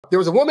there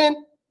was a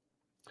woman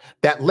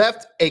that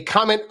left a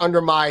comment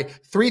under my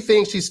 3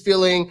 things she's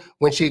feeling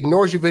when she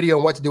ignores your video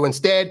and what to do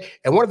instead.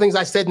 And one of the things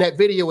I said in that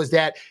video is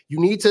that you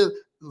need to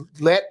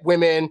let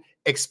women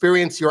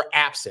experience your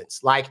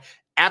absence. Like,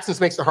 absence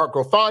makes the heart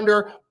grow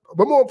fonder,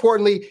 but more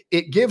importantly,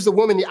 it gives the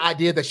woman the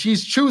idea that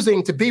she's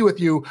choosing to be with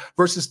you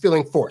versus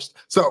feeling forced.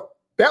 So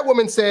that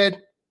woman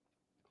said,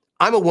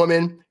 I'm a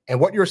woman, and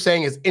what you're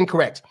saying is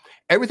incorrect.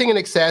 Everything in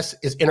excess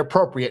is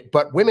inappropriate,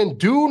 but women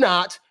do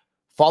not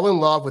fall in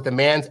love with a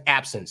man's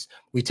absence.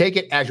 We take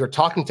it as you're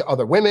talking to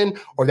other women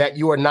or that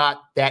you are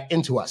not that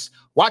into us.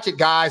 Watch it,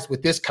 guys,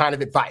 with this kind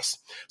of advice.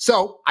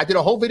 So I did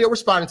a whole video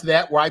responding to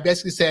that where I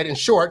basically said, in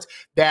short,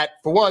 that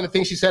for one, the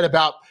thing she said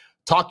about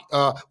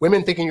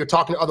women thinking you're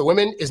talking to other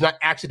women is not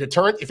actually a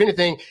deterrent. If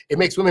anything, it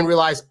makes women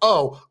realize,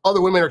 oh,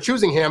 other women are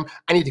choosing him.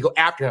 I need to go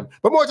after him.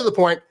 But more to the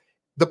point,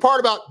 the part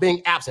about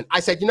being absent, I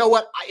said, you know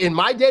what? In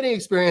my dating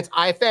experience,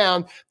 I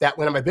found that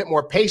when I'm a bit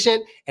more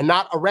patient and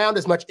not around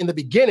as much in the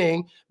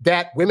beginning,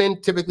 that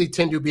women typically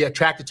tend to be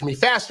attracted to me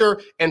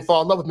faster and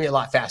fall in love with me a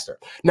lot faster.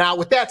 Now,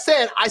 with that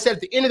said, I said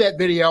at the end of that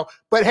video,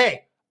 but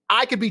hey,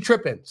 I could be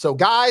tripping. So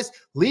guys,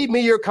 leave me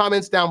your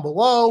comments down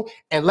below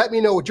and let me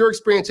know what your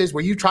experience is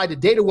where you tried to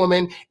date a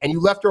woman and you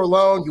left her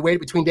alone, you waited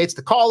between dates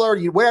to call her,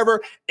 you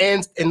whatever,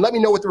 and let me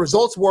know what the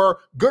results were,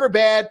 good or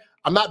bad.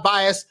 I'm not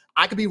biased.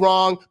 I could be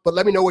wrong, but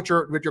let me know what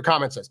your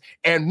comments is.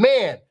 And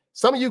man,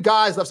 some of you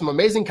guys left some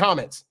amazing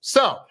comments.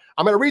 So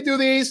I'm going to read through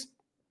these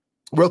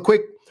real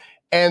quick.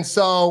 And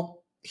so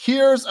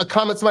here's a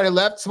comment somebody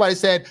left. Somebody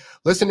said,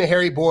 listen to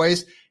Harry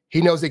Boys.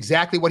 He knows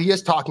exactly what he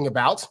is talking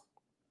about.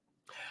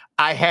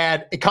 I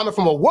had a comment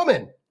from a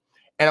woman,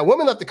 and a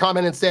woman left a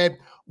comment and said,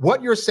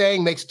 what you're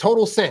saying makes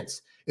total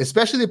sense,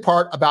 especially the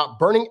part about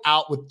burning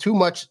out with too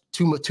much,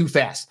 too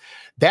fast.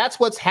 That's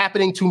what's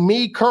happening to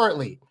me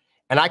currently.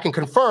 And I can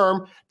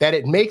confirm that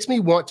it makes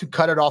me want to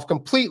cut it off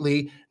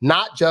completely,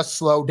 not just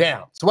slow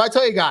down. So what I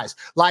tell you guys,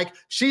 like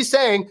she's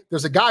saying,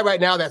 there's a guy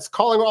right now that's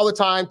calling her all the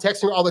time,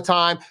 texting her all the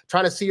time,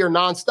 trying to see her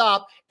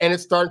nonstop, and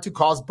it's starting to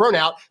cause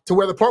burnout to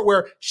where the point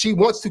where she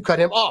wants to cut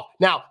him off.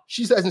 Now,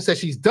 she hasn't said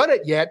she's done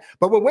it yet,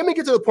 but when women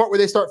get to the point where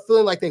they start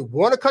feeling like they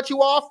want to cut you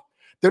off,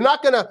 they're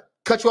not going to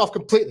cut you off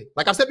completely.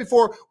 Like I've said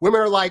before, women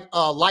are like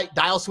light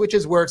dial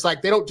switches where it's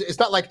like it's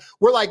not like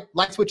we're like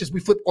light switches we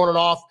flip on and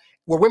off,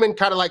 where women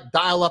kind of like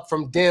dial up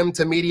from dim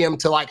to medium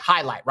to like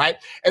highlight, right?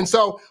 And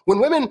so when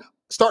women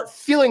start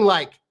feeling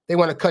like they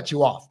want to cut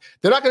you off,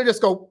 they're not going to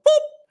just go, boop.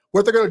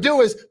 What they're going to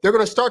do is they're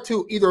going to start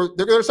to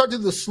do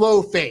the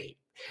slow fade.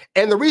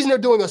 And the reason they're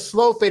doing a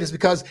slow fade is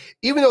because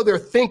even though they're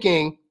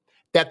thinking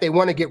that they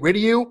want to get rid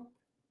of you,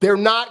 they're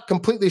not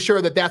completely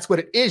sure that that's what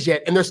it is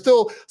yet. And there's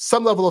still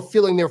some level of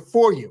feeling there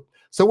for you.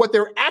 So what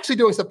they're actually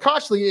doing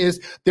subconsciously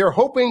is they're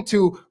hoping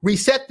to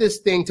reset this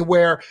thing to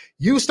where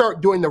you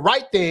start doing the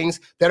right things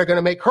that are going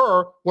to make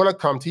her want to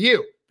come to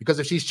you. Because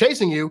if she's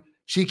chasing you,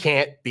 she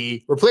can't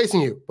be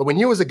replacing you. But when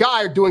you as a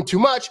guy are doing too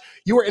much,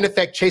 you are in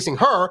effect chasing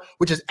her,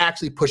 which is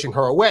actually pushing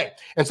her away.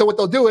 And so what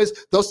they'll do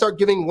is they'll start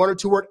giving 1 or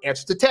 2 word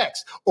answers to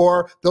text,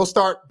 or they'll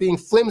start being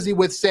flimsy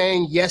with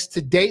saying yes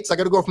to dates. I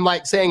got to go from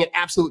like saying an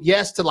absolute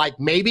yes to like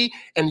maybe.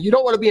 And you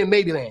don't want to be in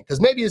maybe land because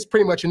maybe is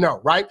pretty much a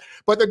no, right?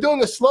 But they're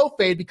doing a slow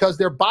fade because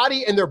their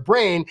body and their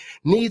brain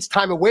needs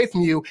time away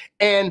from you.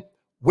 And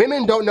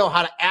women don't know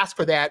how to ask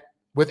for that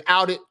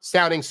without it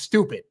sounding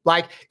stupid.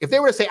 Like if they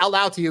were to say out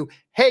loud to you,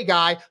 hey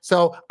guy,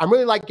 so I'm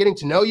really like getting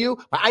to know you,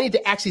 but I need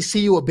to actually see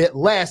you a bit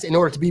less in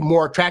order to be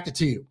more attracted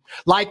to you.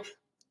 Like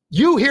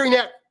you hearing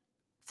that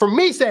from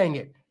me saying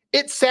it,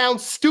 it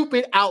sounds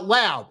stupid out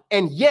loud.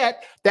 And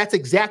yet that's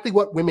exactly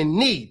what women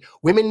need.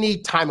 Women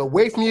need time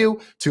away from you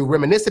to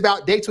reminisce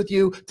about dates with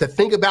you, to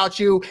think about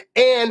you,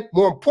 and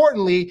more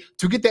importantly,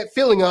 to get that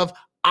feeling of,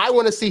 I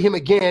want to see him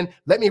again.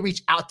 Let me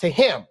reach out to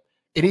him.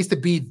 It needs to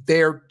be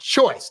their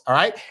choice, all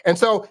right? And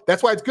so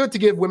that's why it's good to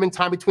give women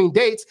time between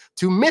dates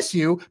to miss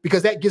you,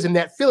 because that gives them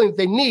that feeling that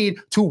they need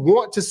to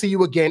want to see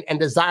you again and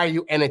desire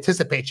you and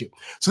anticipate you.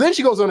 So then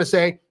she goes on to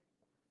say,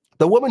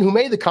 the woman who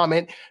made the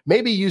comment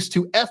may be used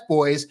to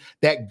F-boys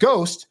that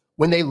ghost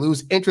when they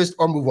lose interest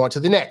or move on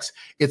to the next.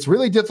 It's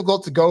really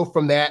difficult to go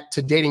from that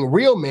to dating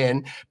real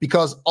men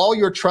because all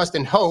your trust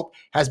and hope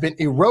has been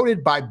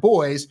eroded by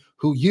boys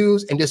who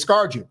use and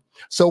discard you.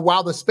 So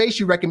while the space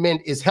you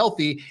recommend is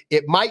healthy,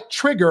 it might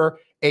trigger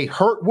a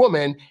hurt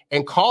woman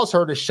and cause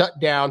her to shut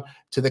down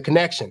to the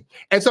connection.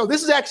 And so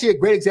this is actually a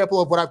great example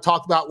of what I've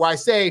talked about, where I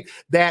say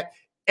that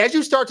as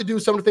you start to do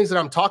some of the things that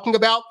I'm talking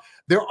about,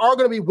 there are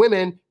going to be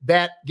women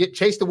that get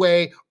chased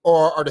away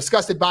or are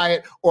disgusted by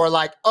it, or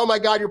like, oh my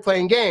God, you're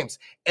playing games.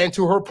 And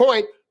to her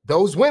point,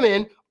 those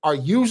women are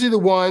usually the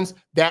ones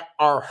that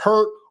are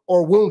hurt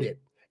or wounded.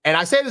 And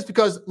I say this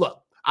because, look,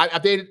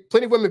 I've dated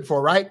plenty of women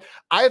before, right?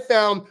 I have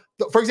found,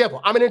 for example,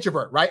 I'm an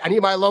introvert, right? I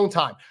need my alone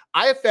time.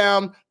 I have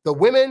found the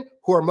women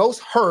who are most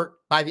hurt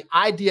by the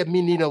idea of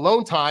me needing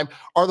alone time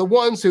are the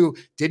ones who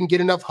didn't get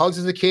enough hugs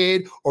as a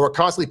kid or were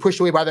constantly pushed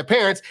away by their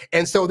parents.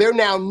 And so they're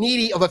now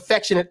needy of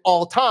affection at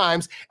all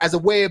times as a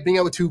way of being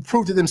able to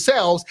prove to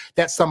themselves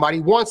that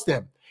somebody wants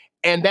them.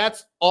 And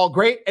that's all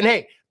great. And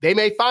hey, they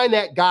may find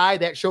that guy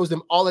that shows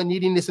them all the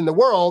neediness in the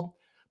world,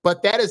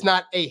 but that is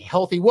not a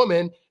healthy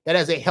woman that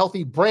has a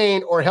healthy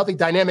brain or a healthy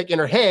dynamic in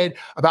her head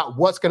about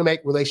what's going to make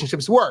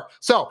relationships work.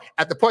 So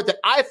at the point that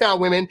I found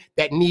women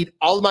that need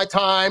all of my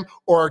time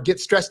or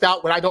get stressed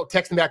out when I don't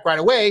text them back right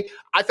away,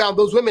 I found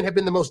those women have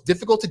been the most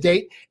difficult to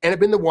date and have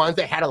been the ones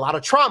that had a lot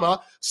of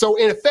trauma. So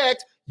in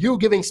effect, you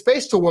giving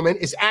space to a woman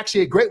is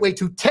actually a great way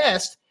to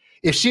test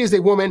if she is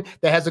a woman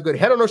that has a good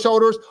head on her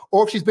shoulders,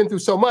 or if she's been through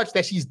so much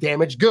that she's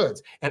damaged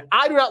goods. And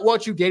I do not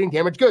want you dating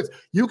damaged goods.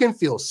 You can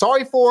feel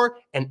sorry for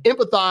and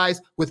empathize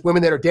with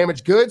women that are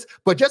damaged goods.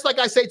 But just like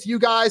I say to you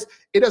guys,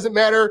 it doesn't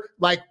matter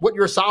like what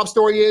your sob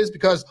story is,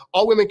 because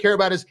all women care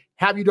about is,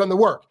 have you done the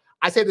work?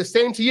 I say the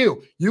same to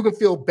you. You can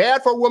feel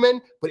bad for a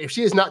woman, but if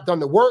she has not done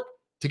the work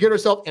to get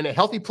herself in a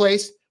healthy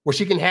place where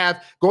she can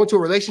go into a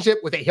relationship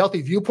with a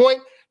healthy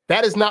viewpoint,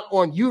 that is not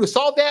on you to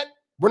solve that.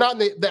 We're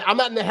not I'm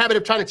not in the habit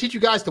of trying to teach you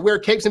guys to wear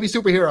capes and be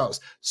superheroes.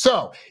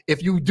 So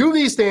if you do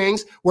these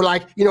things, we're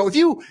like, if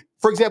you,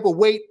 for example,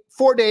 wait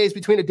 4 days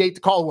between a date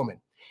to call a woman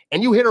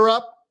and you hit her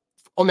up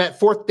on that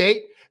fourth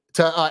date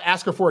to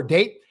ask her for a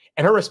date,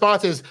 and her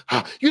response is,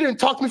 you didn't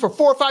talk to me for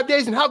 4 or 5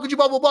 days, and how could you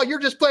blah, blah, blah, you're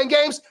just playing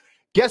games.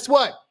 Guess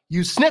what?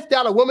 You sniffed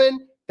out a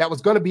woman that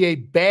was going to be a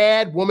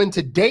bad woman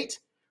to date.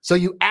 So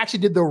you actually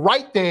did the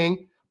right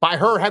thing by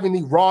her having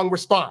the wrong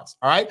response,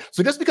 all right?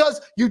 So just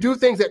because you do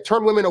things that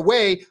turn women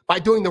away by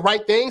doing the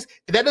right things,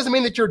 that doesn't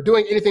mean that you're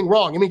doing anything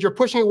wrong. It means you're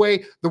pushing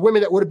away the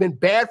women that would have been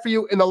bad for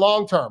you in the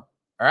long term,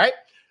 all right?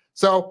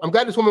 So I'm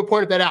glad this woman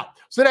pointed that out.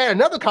 So then I had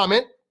another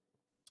comment,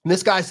 and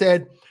this guy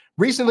said,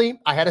 recently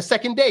I had a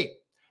second date.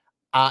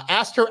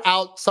 Asked her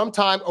out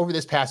sometime over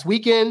this past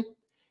weekend,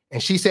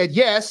 and she said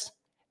yes.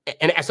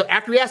 And so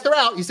after he asked her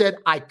out, he said,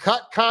 I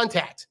cut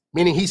contact,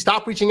 meaning he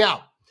stopped reaching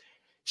out.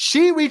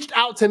 She reached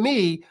out to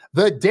me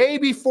the day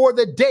before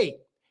the date,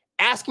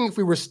 asking if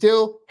we were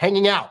still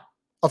hanging out.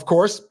 Of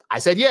course, I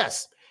said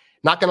yes.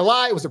 Not going to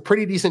lie, it was a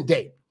pretty decent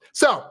date.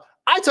 So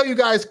I tell you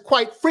guys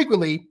quite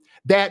frequently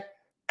that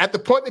at the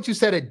point that you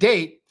set a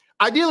date,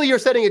 ideally you're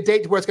setting a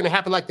date where it's going to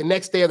happen like the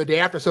next day or the day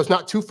after, so it's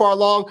not too far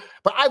along.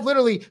 But I've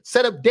literally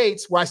set up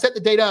dates where I set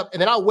the date up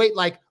and then I'll wait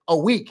like a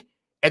week.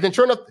 And then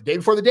sure enough, the day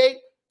before the date,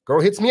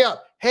 girl hits me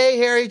up. Hey,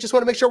 Harry, just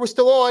want to make sure we're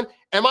still on.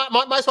 And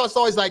my response is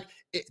always like,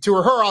 to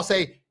her, I'll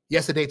say,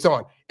 yes, the date's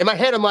on. In my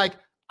head, I'm like,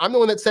 I'm the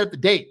one that set up the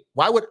date.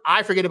 Why would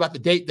I forget about the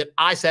date that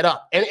I set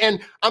up?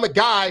 And I'm a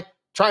guy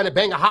trying to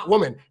bang a hot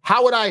woman.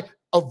 How would I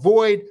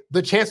avoid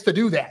the chance to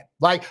do that?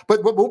 But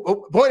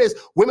the point is,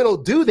 women will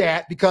do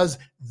that because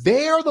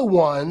they're the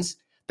ones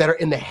that are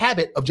in the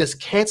habit of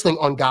just canceling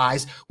on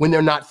guys when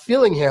they're not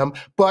feeling him,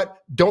 but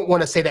don't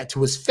want to say that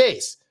to his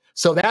face.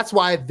 So that's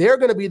why they're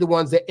going to be the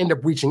ones that end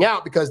up reaching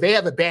out, because they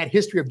have a bad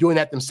history of doing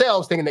that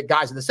themselves, thinking that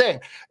guys are the same.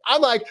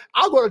 I'm like,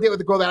 I'll go on a date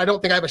with a girl that I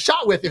don't think I have a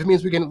shot with if it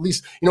means we can at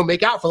least,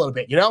 make out for a little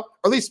bit, or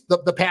at least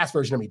the past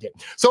version of me did.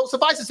 So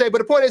suffice to say, but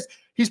the point is,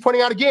 he's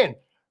pointing out again,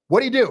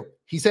 what did he do?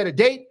 He set a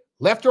date,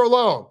 left her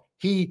alone.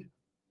 He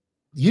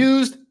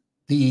used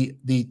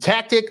the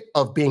tactic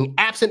of being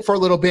absent for a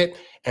little bit.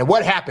 And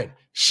what happened?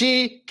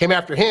 She came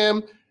after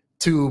him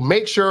to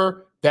make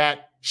sure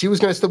that she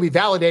was going to still be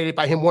validated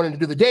by him wanting to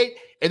do the date,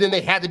 and then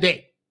they had the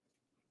date.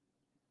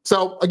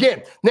 So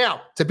again,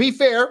 now, to be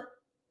fair,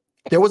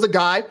 there was a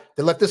guy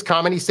that left this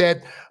comment. He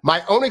said,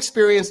 my own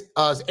experience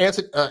as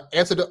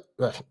antidote,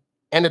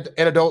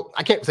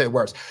 I can't say the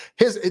words.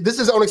 This is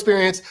his own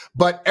experience,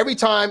 but every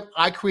time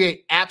I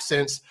create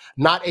absence,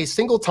 not a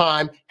single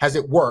time has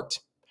it worked,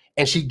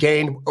 and she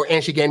gained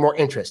more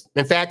interest.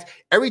 In fact,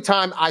 every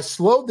time I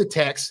slowed the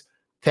text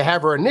to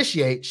have her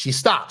initiate, she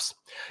stops.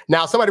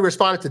 Now, somebody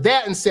responded to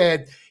that and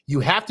said, you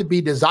have to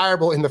be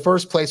desirable in the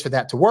first place for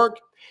that to work.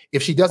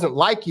 If she doesn't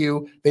like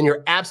you, then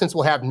your absence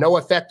will have no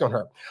effect on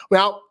her.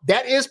 Well,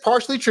 that is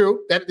partially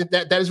true.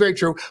 That is very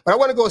true. But I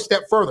want to go a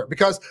step further,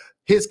 because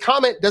his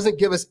comment doesn't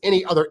give us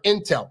any other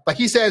intel. But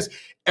he says,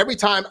 every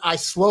time I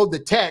slowed the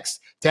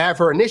text to have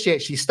her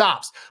initiate, she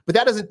stops. But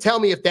that doesn't tell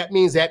me if that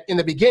means that in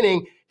the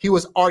beginning, he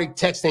was already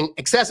texting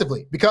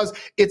excessively, because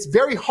it's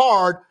very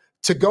hard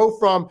to go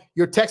from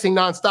you're texting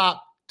nonstop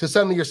to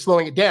suddenly you're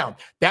slowing it down.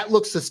 That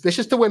looks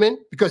suspicious to women,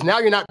 because now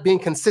you're not being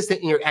consistent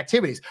in your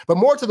activities. But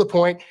more to the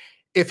point,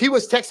 if he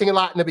was texting a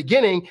lot in the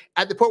beginning,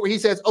 at the point where he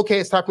says, okay,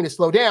 it's time for me to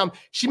slow down,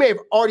 she may have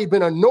already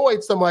been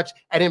annoyed so much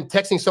at him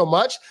texting so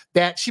much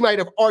that she might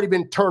have already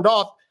been turned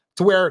off,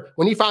 to where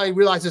when he finally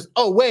realizes,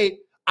 oh, wait,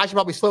 I should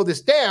probably slow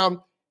this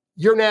down,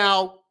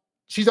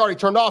 she's already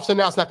turned off, so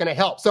now it's not going to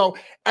help. So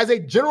as a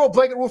general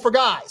blanket rule for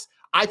guys,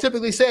 I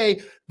typically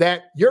say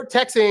that your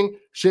texting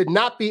should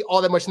not be all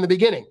that much in the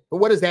beginning. But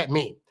what does that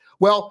mean?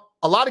 Well,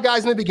 a lot of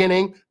guys in the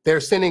beginning, they're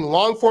sending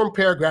long form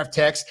paragraph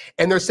text,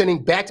 and they're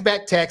sending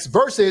back-to-back texts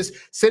versus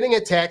sending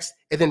a text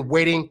and then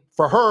waiting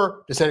for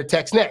her to send a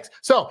text next.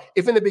 So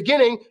if in the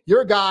beginning,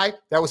 you're a guy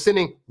that was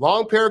sending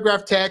long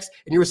paragraph text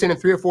and you were sending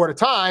 3 or 4 at a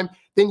time,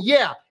 then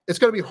yeah, it's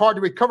going to be hard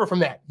to recover from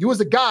that. You as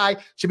a guy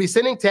should be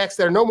sending texts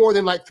that are no more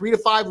than like 3 to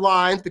 5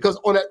 lines, because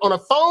on a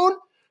phone,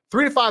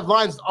 3 to 5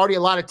 lines is already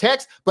a lot of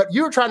text, but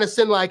you're trying to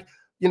send like,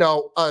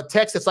 a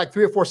text that's like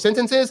 3 or 4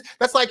 sentences.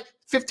 That's like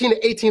 15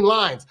 to 18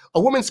 lines. A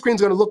woman's screen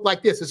is going to look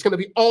like this. It's going to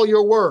be all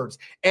your words.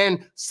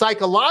 And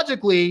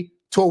psychologically,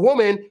 to a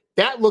woman,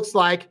 that looks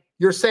like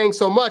you're saying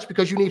so much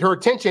because you need her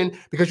attention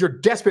because you're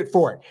desperate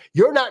for it.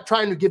 You're not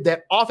trying to give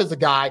that off as a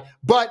guy,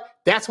 but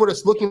that's what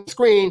it's looking on the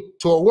screen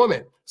to a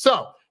woman.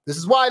 So this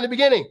is why in the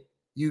beginning,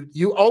 you're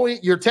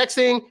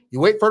texting, you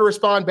wait for her to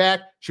respond back.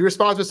 She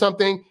responds with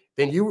something,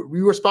 then you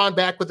respond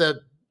back with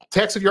a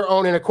text of your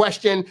own and a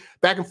question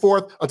back and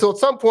forth until at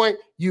some point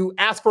you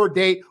ask for a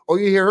date or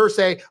you hear her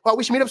say, well,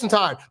 we should meet up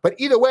sometime. But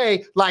either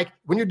way, like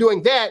when you're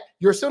doing that,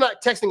 you're still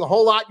not texting a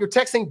whole lot. You're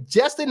texting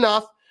just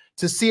enough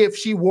to see if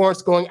she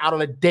warrants going out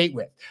on a date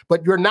with.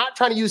 But you're not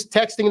trying to use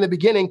texting in the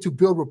beginning to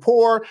build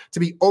rapport, to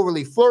be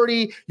overly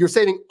flirty. You're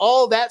saving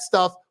all that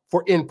stuff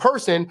for in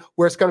person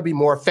where it's going to be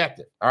more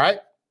effective. All right.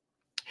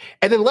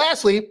 And then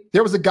lastly,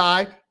 there was a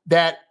guy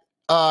that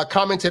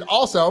commented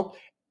also,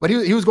 but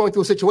he was going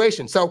through a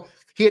situation. So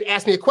he had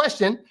asked me a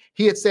question.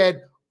 He had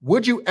said,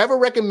 would you ever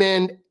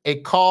recommend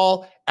a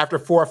call after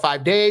 4 or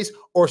 5 days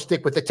or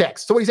stick with the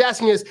text? So what he's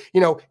asking is,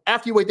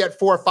 after you wait that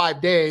 4 or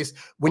 5 days,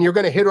 when you're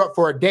going to hit her up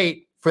for a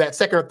date, for that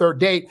second or third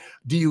date,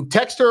 do you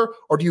text her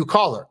or do you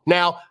call her?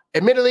 Now,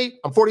 admittedly,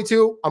 I'm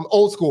 42. I'm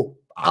old school.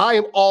 I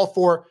am all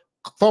for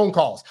phone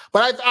calls.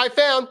 But I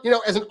found,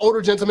 as an older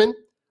gentleman,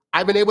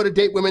 I've been able to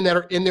date women that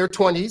are in their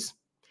 20s,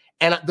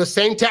 and the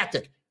same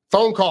tactic,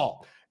 phone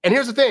call. And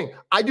here's the thing.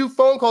 I do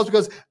phone calls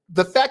because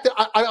the fact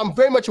that I'm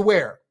very much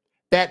aware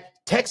that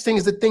texting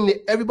is the thing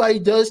that everybody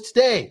does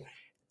today.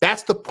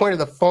 That's the point of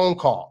the phone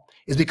call,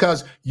 is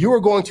because you are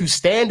going to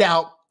stand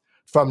out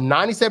from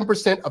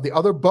 97% of the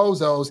other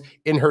bozos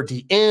in her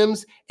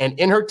DMs and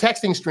in her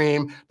texting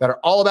stream that are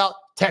all about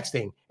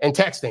texting and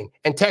texting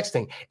and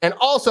texting. And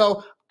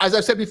also, as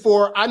I've said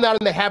before, I'm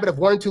not in the habit of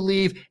wanting to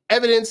leave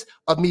evidence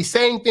of me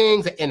saying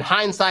things that in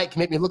hindsight can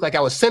make me look like I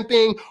was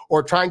simping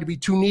or trying to be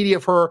too needy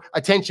of her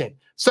attention.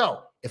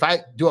 So if I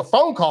do a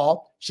phone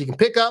call, she can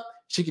pick up,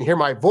 she can hear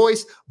my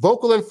voice.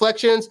 Vocal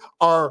inflections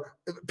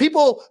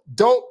people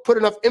don't put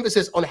enough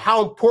emphasis on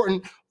how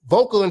important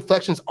vocal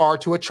inflections are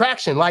to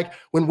attraction. Like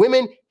when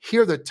women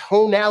hear the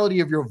tonality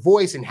of your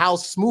voice and how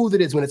smooth it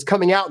is when it's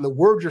coming out and the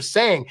words you're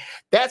saying,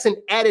 that's an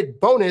added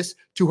bonus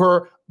to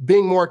her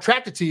being more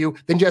attracted to you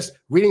than just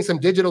reading some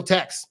digital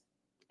text.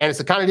 And it's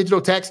the kind of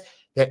digital text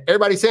that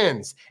everybody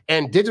sends.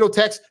 And digital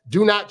texts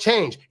do not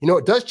change.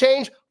 It does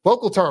change?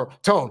 Vocal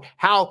tone.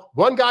 How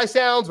one guy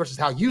sounds versus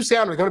how you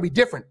sound are going to be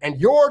different.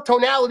 And your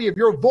tonality of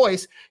your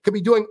voice could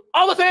be doing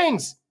all the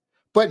things,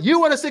 but you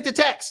want to stick to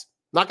text.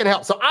 Not going to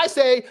help. So I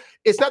say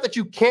it's not that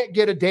you can't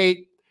get a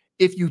date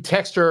if you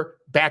text her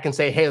back and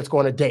say, hey, let's go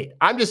on a date.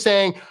 I'm just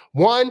saying,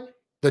 one,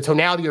 the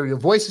tonality of your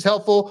voice is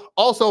helpful.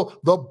 Also,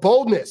 the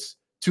boldness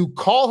to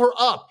call her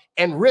up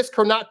and risk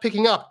her not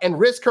picking up and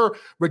risk her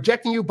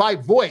rejecting you by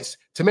voice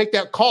to make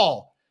that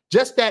call.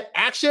 Just that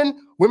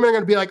action, women are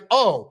going to be like,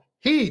 oh,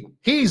 he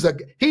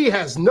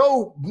has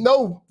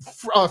no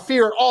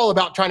fear at all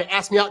about trying to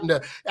ask me out and to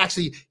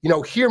actually,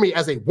 hear me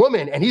as a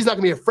woman. And he's not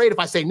gonna be afraid if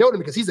I say no to him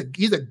because he's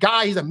a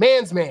guy, he's a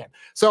man's man.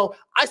 So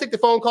I stick to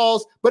phone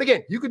calls, but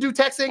again, you could do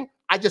texting.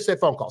 I just said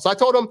phone calls. So I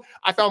told him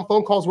I found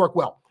phone calls work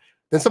well.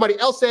 Then somebody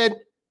else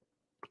said,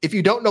 if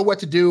you don't know what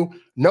to do,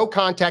 no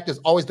contact is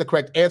always the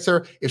correct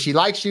answer. If she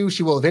likes you,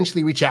 she will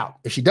eventually reach out.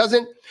 If she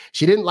doesn't,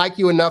 she didn't like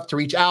you enough to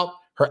reach out.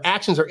 Her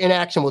actions or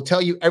inaction will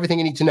tell you everything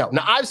you need to know.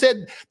 Now, I've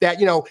said that,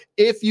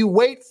 if you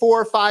wait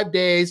 4 or 5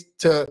 days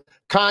to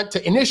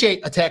initiate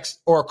a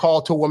text or a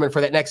call to a woman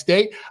for that next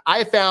date, I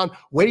have found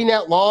waiting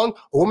that long,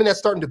 a woman that's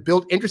starting to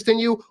build interest in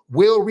you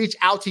will reach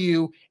out to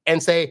you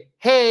and say,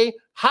 hey,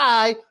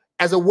 hi,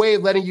 as a way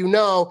of letting you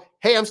know,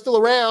 hey, I'm still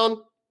around.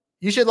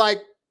 You should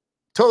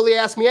totally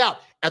ask me out.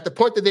 At the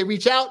point that they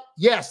reach out,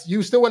 yes,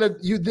 you want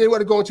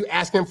to go into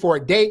asking them for a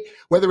date,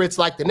 whether it's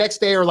the next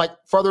day or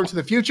further into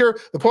the future.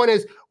 The point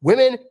is,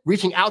 women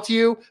reaching out to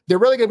you, they're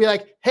really going to be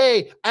like,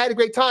 hey, I had a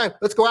great time.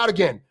 Let's go out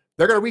again.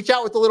 They're going to reach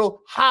out with a little,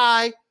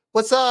 hi,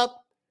 what's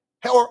up?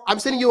 Or I'm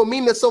sending you a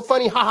meme that's so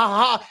funny, ha, ha,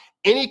 ha.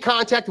 Any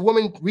contact a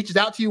woman reaches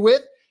out to you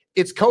with,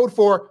 it's code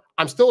for,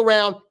 I'm still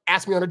around,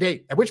 ask me on a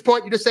date. At which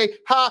point you just say,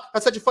 ha,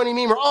 that's such a funny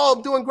meme, or, oh,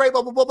 I'm doing great,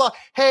 blah, blah, blah, blah.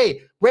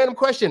 Hey, random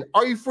question,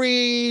 are you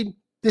free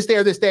this day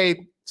or this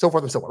day? So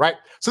forth and so on, right?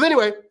 So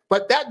anyway,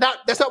 but that's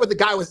not what the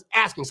guy was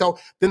asking. So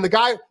then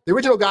the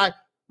original guy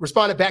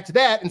responded back to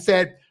that and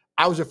said,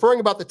 I was referring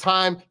about the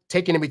time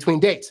taken in between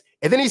dates.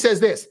 And then he says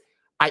this,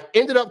 I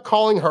ended up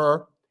calling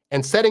her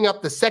and setting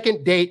up the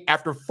second date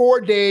after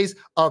 4 days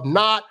of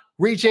not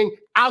reaching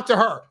out to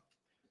her.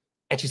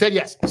 And she said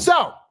yes.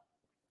 So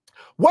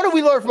what do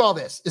we learn from all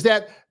this? Is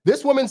that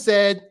this woman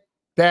said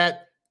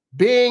that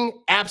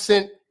being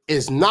absent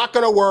is not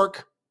going to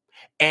work.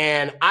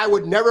 And I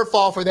would never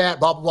fall for that,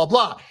 blah, blah, blah,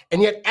 blah.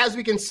 And yet, as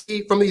we can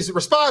see from these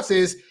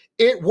responses,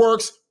 it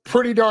works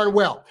pretty darn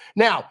well.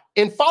 Now,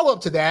 in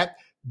follow-up to that,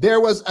 there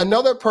was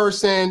another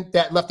person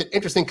that left an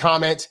interesting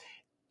comment.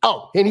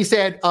 Oh, and he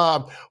said,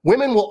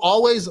 women will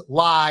always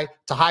lie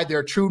to hide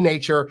their true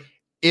nature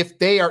if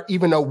they are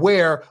even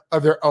aware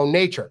of their own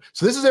nature.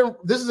 So this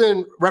is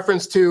in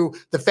reference to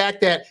the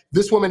fact that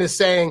this woman is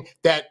saying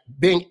that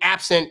being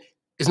absent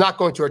is not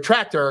going to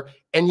attract her.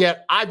 And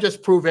yet I've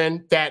just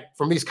proven that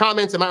from these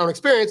comments and my own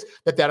experience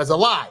that that is a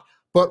lie.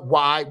 But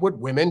why would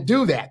women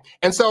do that?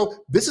 And so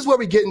this is where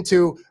we get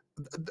into,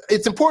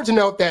 it's important to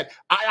note that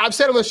I've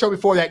said on the show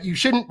before that you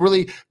shouldn't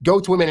really go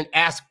to women and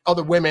ask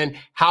other women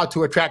how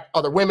to attract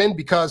other women,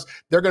 because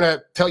they're going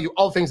to tell you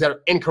all things that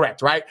are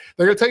incorrect, right?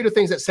 They're going to tell you the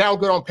things that sound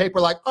good on paper,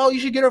 like, oh, you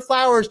should get her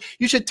flowers.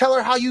 You should tell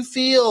her how you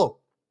feel.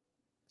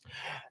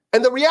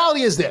 And the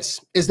reality is this,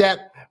 is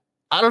that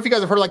I don't know if you guys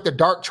have heard like the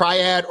dark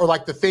triad, or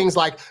like the things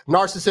like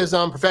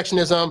narcissism,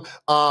 perfectionism,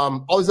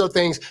 all these other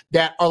things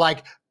that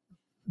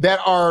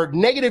are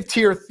negative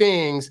tier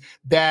things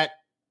that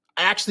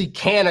actually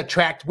can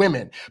attract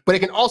women, but it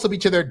can also be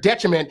to their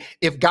detriment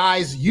if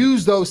guys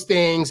use those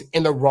things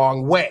in the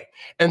wrong way.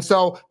 And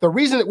so the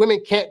reason that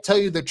women can't tell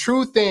you the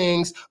true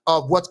things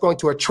of what's going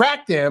to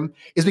attract them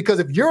is because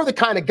if you're the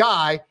kind of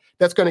guy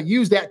that's going to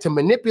use that to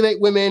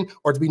manipulate women,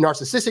 or to be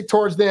narcissistic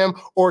towards them,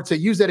 or to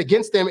use that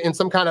against them in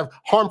some kind of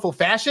harmful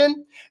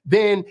fashion,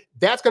 then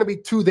that's going to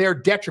be to their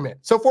detriment.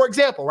 So for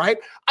example, right,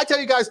 I tell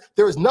you guys,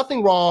 there is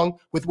nothing wrong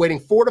with waiting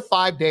 4 to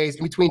 5 days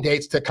in between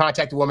dates to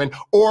contact a woman,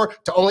 or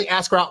to only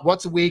ask her out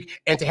once a week,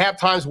 and to have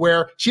times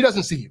where she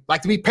doesn't see you.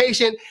 Like, to be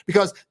patient,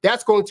 because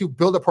that's going to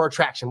build up her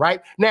attraction,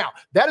 right? Now,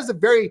 that is a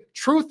very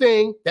true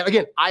thing that,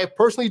 again, I have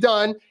personally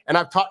done and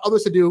I've taught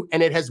others to do,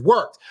 and it has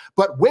worked.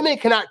 But women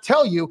cannot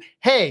tell you,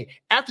 hey,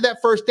 after that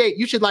first date,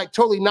 you should like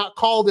totally not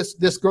call this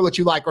girl that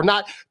you like, or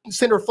not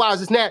send her flowers,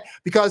 this and that,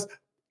 because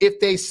if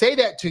they say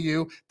that to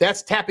you,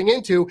 that's tapping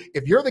into,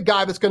 if you're the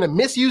guy that's going to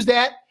misuse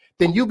that,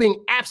 then you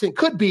being absent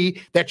could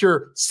be that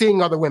you're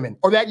seeing other women,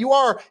 or that you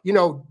are,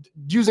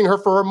 using her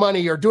for her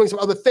money, or doing some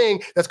other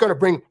thing that's going to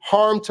bring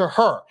harm to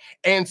her.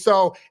 And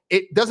so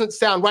it doesn't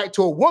sound right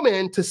to a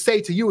woman to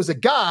say to you as a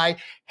guy,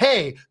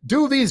 hey,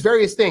 do these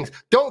various things.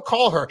 Don't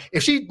call her.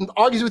 If she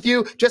argues with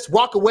you, just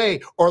walk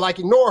away, or like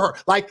ignore her.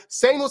 Like,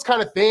 saying those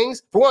kind of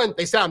things, for one,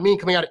 they sound mean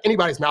coming out of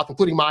anybody's mouth,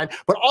 including mine.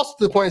 But also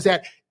the point is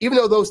that even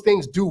though those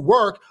things do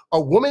work,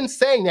 a woman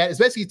saying that is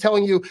basically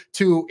telling you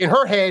to, in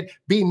her head,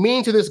 be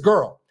mean to this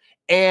girl.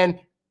 And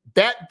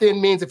that then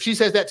means if she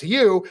says that to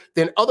you,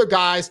 then other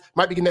guys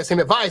might be getting that same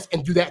advice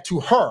and do that to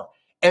her.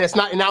 And it's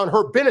not now in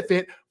her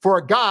benefit for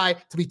a guy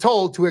to be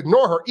told to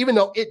ignore her, even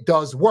though it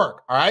does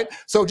work. All right.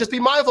 So just be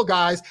mindful,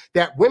 guys,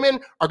 that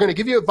women are going to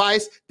give you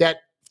advice that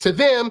to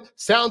them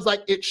sounds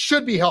like it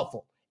should be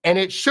helpful and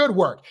it should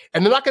work.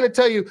 And they're not going to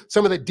tell you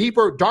some of the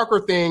deeper, darker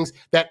things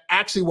that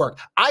actually work.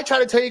 I try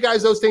to tell you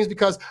guys those things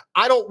because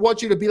I don't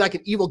want you to be like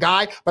an evil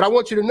guy, but I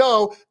want you to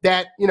know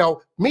that,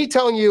 me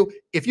telling you,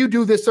 if you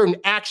do this certain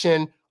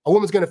action, a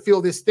woman's going to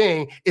feel this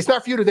thing. It's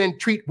not for you to then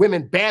treat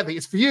women badly.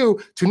 It's for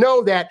you to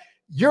know that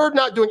you're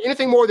not doing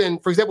anything more than,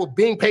 for example,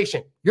 being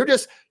patient. You're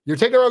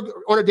taking her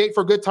on a date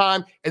for a good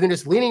time and then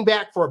just leaning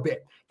back for a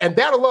bit. And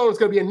that alone is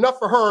going to be enough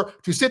for her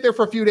to sit there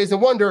for a few days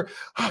and wonder,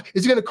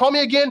 is he going to call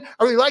me again?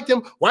 I really liked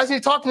him. Why isn't he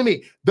talking to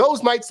me?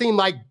 Those might seem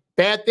like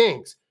bad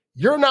things.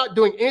 You're not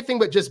doing anything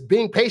but just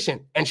being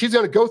patient, and she's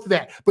going to go through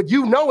that. But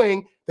you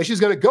knowing that she's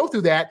going to go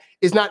through that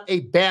is not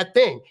a bad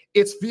thing.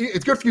 It's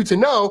good for you to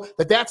know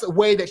that that's a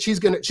way that she's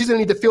going to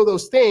need to feel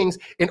those things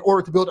in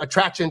order to build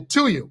attraction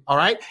to you. All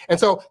right. And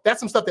so that's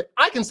some stuff that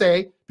I can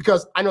say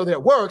because I know that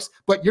it works,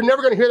 but you're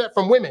never going to hear that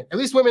from women, at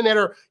least women that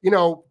are,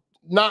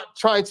 not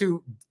trying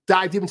to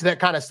dive deep into that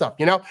kind of stuff,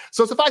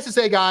 So suffice to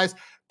say, guys,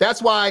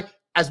 that's why,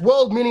 as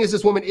well-meaning as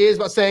this woman is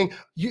about saying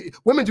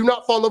women do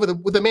not fall in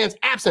love with a man's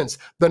absence,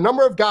 the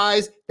number of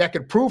guys that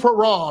could prove her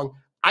wrong,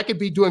 I could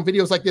be doing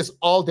videos like this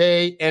all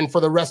day and for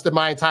the rest of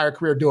my entire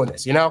career doing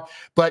this,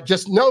 But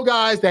just know,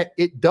 guys, that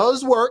it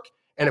does work.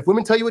 And if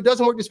women tell you it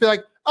doesn't work, just be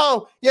like,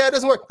 oh, yeah, it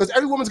doesn't work. Because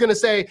every woman's going to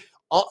say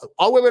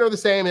all women are the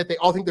same, that they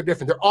all think they're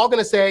different. They're all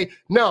going to say,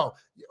 no,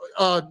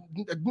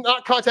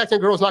 not contacting a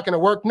girl is not going to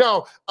work.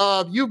 No,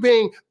 you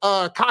being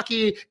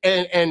cocky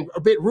and a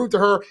bit rude to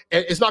her,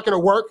 it's not going to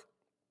work.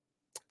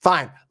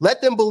 Fine.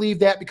 Let them believe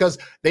that, because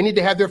they need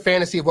to have their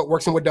fantasy of what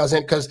works and what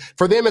doesn't, because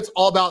for them, it's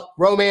all about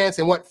romance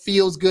and what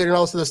feels good and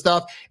all this other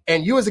stuff.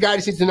 And you as a guy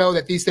just need to know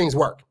that these things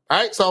work. All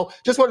right. So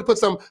just wanted to put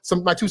some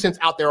my 2 cents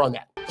out there on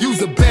that.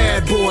 You's a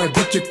bad boy,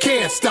 but you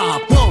can't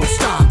stop, won't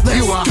stop.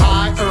 You a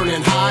high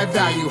earning, high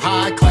value,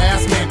 high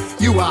class man.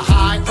 You a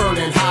high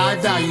earning, high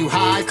value,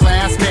 high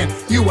class man.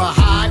 You a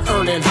high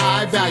earning,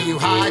 high value,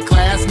 high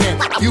class man.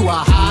 You a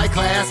high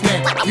class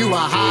man. You a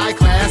high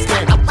class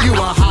man. You a